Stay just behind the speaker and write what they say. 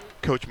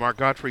Coach Mark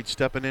Gottfried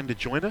stepping in to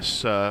join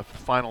us.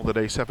 Final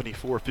today,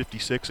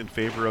 74-56 in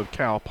favor of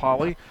Cal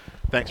Poly.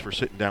 Thanks for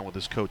sitting down with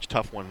us, Coach.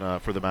 Tough one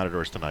for the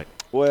Matadors tonight.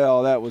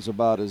 Well, that was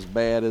about as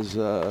bad as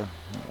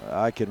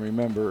I can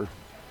remember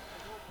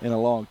in a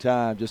long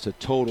time. Just a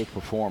total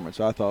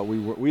performance. I thought we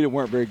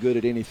weren't very good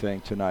at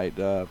anything tonight.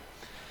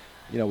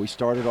 We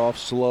started off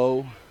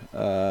slow.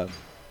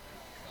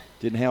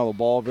 Didn't handle the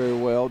ball very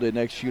well,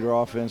 didn't execute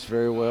our offense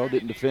very well,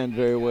 didn't defend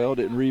very well,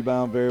 didn't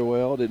rebound very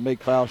well, didn't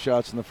make foul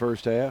shots in the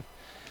first half.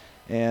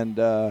 And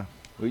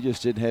we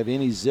just didn't have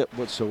any zip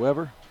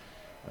whatsoever.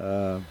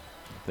 I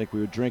think we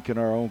were drinking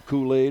our own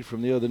Kool-Aid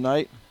from the other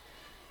night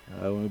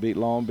when we beat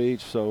Long Beach.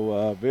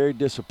 So very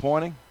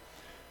disappointing.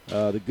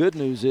 The good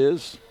news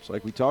is, it's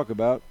like we talk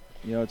about,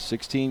 it's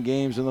 16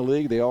 games in the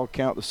league. They all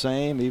count the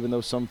same, even though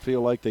some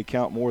feel like they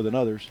count more than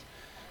others.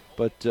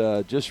 But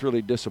just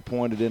really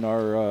disappointed in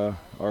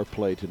our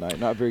play tonight.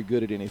 Not very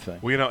good at anything.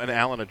 Well, and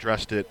Alan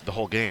addressed it the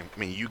whole game. I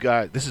mean, you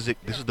guys, this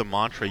is the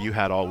mantra you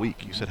had all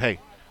week. You said, "Hey,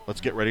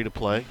 let's get ready to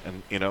play,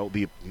 and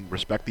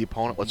respect the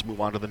opponent. Let's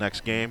move on to the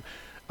next game."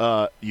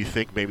 You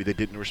think maybe they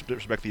didn't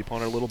respect the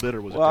opponent a little bit,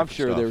 or was it? Well, I'm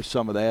sure stuff? there was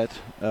some of that.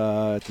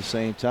 At the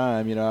same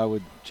time, I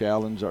would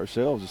challenge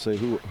ourselves to say,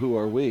 who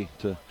are we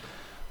to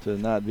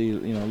not be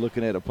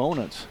looking at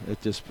opponents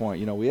at this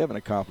point? We haven't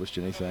accomplished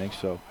anything,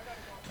 so.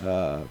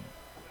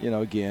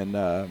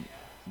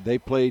 They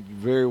played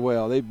very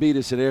well. They beat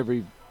us in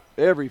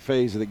every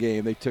phase of the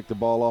game. They took the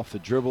ball off the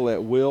dribble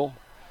at will.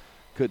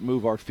 Couldn't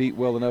move our feet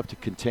well enough to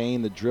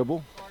contain the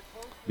dribble.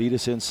 Beat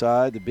us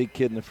inside. The big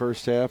kid in the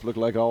first half looked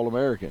like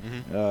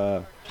All-American.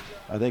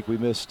 Mm-hmm. I think we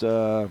missed, I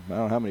don't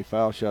know how many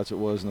foul shots it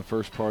was in the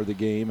first part of the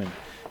game. And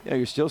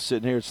you're still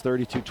sitting here. It's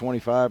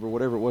 32-25 or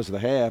whatever it was at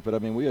the half.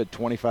 But, we had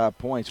 25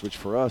 points, which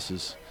for us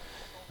is,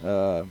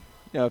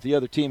 if the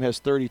other team has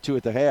 32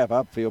 at the half,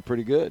 I feel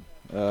pretty good.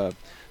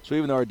 So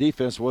even though our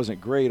defense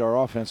wasn't great,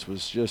 our offense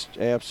was just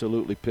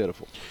absolutely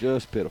pitiful,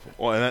 just pitiful.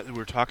 Well, and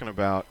we're talking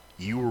about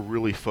you were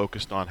really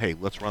focused on, hey,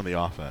 let's run the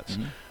offense.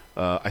 Mm-hmm.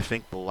 I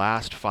think the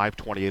last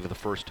 5:28 of the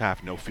first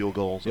half, no field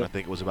goals, and I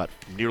think it was about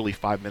nearly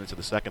 5 minutes of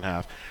the second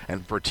half.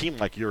 And for a team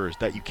like yours,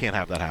 that you can't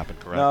have that happen,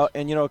 correct? No,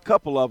 and a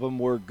couple of them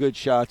were good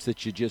shots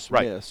that you just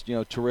missed.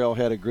 Terrell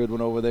had a good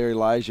one over there.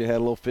 Elijah had a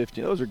little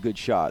 50. Those are good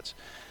shots.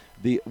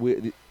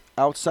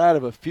 Outside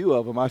of a few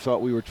of them, I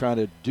thought we were trying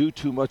to do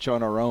too much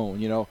on our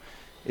own.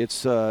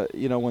 It's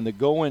when the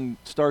going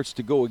starts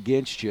to go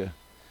against you,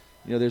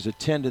 there's a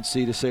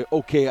tendency to say,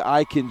 okay,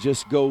 I can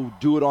just go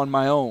do it on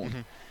my own. Mm-hmm.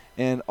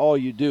 And all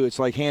you do, it's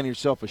like handing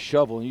yourself a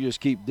shovel and you just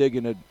keep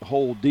digging a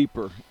hole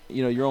deeper.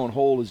 Your own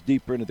hole is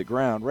deeper into the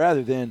ground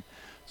rather than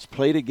let's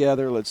play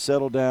together, let's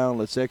settle down,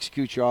 let's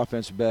execute your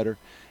offense better.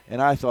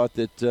 And I thought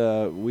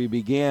that we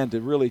began to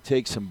really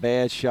take some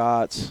bad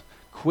shots,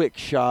 quick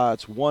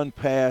shots,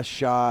 one-pass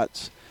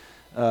shots.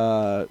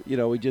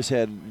 We just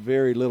had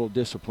very little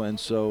discipline,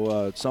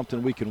 so it's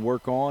something we can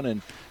work on,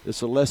 and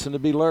it's a lesson to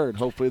be learned.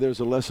 Hopefully there's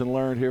a lesson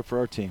learned here for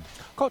our team.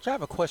 Coach, I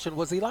have a question.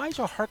 Was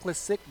Elijah Harkless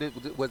sick?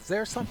 Was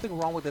there something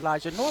wrong with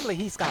Elijah? Normally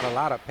he's got a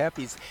lot of pep.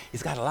 He's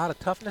got a lot of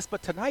toughness,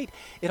 but tonight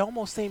it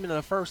almost seemed in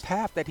the first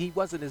half that he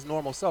wasn't his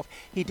normal self.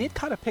 He did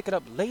kind of pick it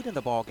up late in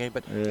the ball game,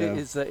 but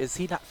is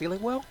he not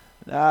feeling well?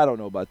 I don't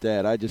know about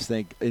that. I just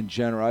think in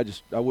general,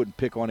 I wouldn't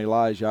pick on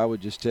Elijah. I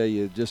would just tell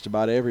you just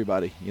about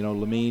everybody.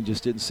 Lamine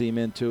just didn't seem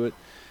into it.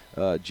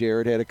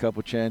 Jared had a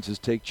couple chances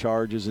to take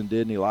charges and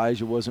didn't.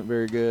 Elijah wasn't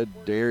very good.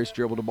 Darius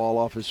dribbled the ball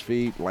off his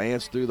feet.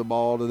 Lance threw the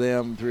ball to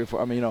them 3 or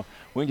 4. We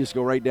can just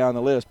go right down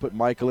the list. Put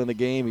Michael in the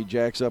game. He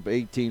jacks up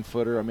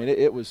 18-footer.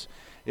 It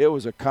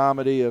was a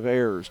comedy of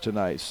errors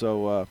tonight.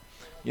 So,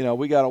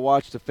 we got to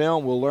watch the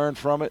film. We'll learn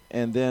from it,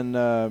 and then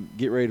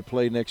get ready to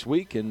play next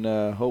week. And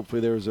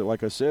hopefully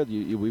like I said,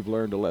 we've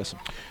learned a lesson.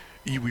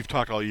 We've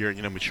talked all year,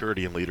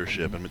 maturity and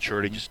leadership, and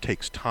maturity just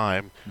takes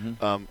time.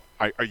 Mm-hmm.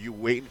 Are you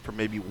waiting for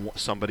maybe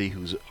somebody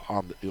who's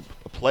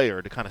a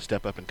player to kind of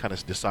step up and kind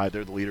of decide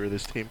they're the leader of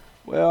this team?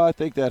 Well, I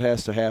think that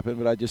has to happen,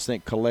 but I just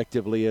think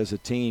collectively as a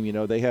team,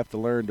 they have to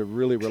learn to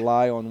really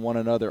rely on one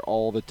another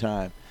all the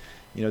time.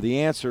 The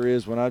answer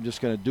is when I'm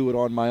just going to do it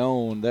on my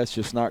own, that's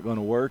just not going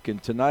to work.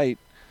 And tonight,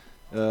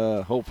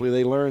 hopefully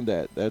they learned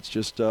that. That's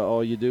just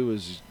all you do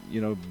is,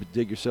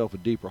 dig yourself a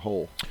deeper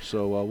hole.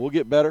 So we'll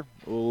get better.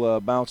 We'll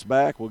bounce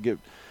back. We'll get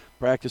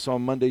practice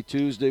on Monday,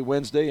 Tuesday,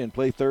 Wednesday, and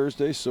play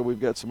Thursday. So we've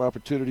got some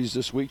opportunities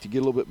this week to get a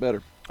little bit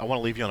better. I want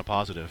to leave you on a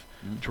positive.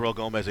 Mm-hmm. Terrell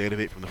Gomez, 8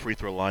 of 8 from the free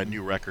throw line.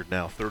 New record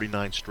now,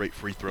 39 straight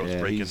free throws,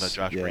 breaking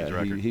Josh Green's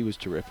record. He was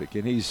terrific,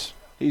 and he's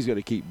going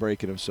to keep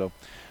breaking them. So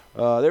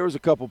there was a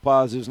couple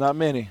positives, not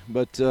many,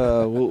 but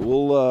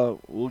we'll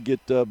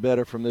get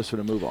better from this one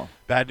and move on.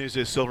 Bad news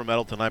is silver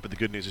medal tonight, but the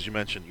good news, as you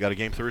mentioned, you got a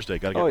game Thursday.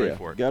 Got to get ready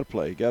for it. Got to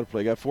play.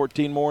 Got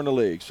 14 more in the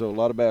league, so a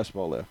lot of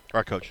basketball left. All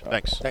right, Coach.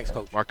 Thanks. Thanks,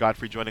 Coach. Mark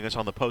Gottfried joining us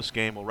on the post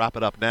game. We'll wrap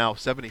it up now.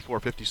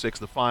 74-56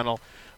 the final.